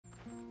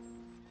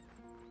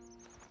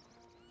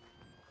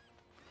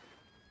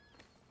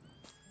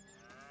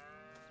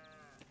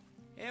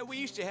Yeah, we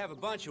used to have a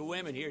bunch of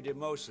women here did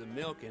most of the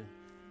milking.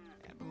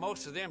 But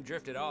most of them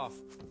drifted off.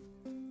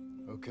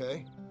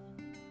 Okay.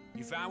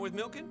 You fine with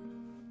milking?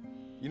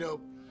 You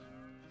know,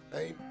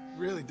 I ain't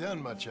really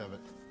done much of it.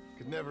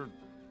 Could never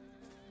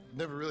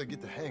really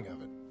get the hang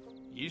of it.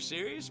 You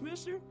serious,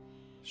 mister?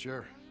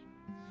 Sure.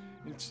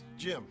 It's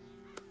Jim.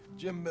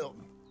 Jim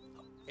Milton.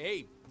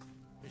 Hey,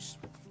 just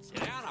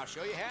sit down, I'll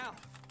show you how.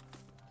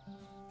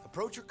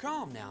 Approach her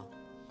calm now.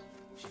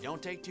 She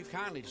don't take too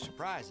kindly to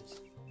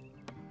surprises.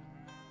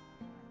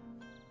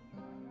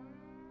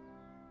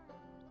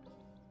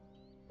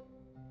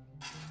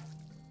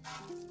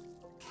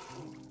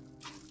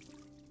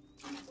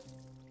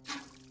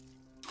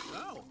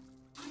 Oh,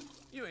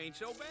 you ain't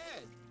so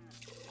bad.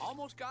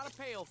 Almost got a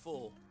pail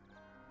full.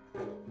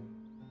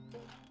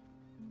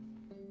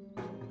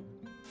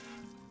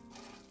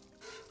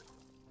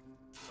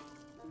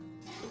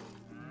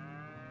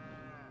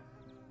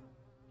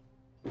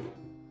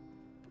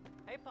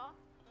 Hey, Pa.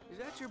 Is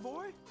that your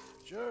boy?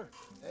 Sure.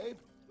 Abe,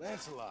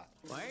 Lancelot.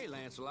 Well, hey,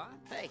 Lancelot.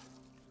 Hey.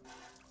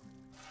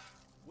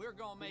 We're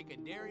gonna make a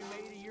dairy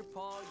maid of your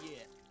paw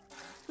yet.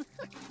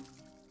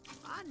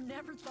 I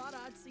never thought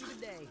I'd see the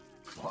day.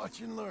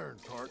 Watch and learn,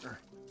 partner.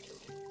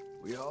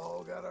 We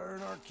all gotta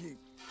earn our keep.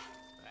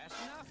 That's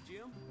enough,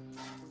 Jim.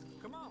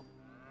 Come on.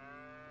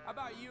 How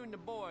about you and the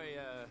boy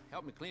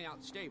help me clean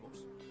out the stables?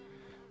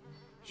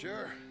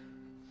 Sure.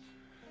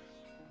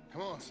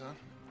 Come on, son.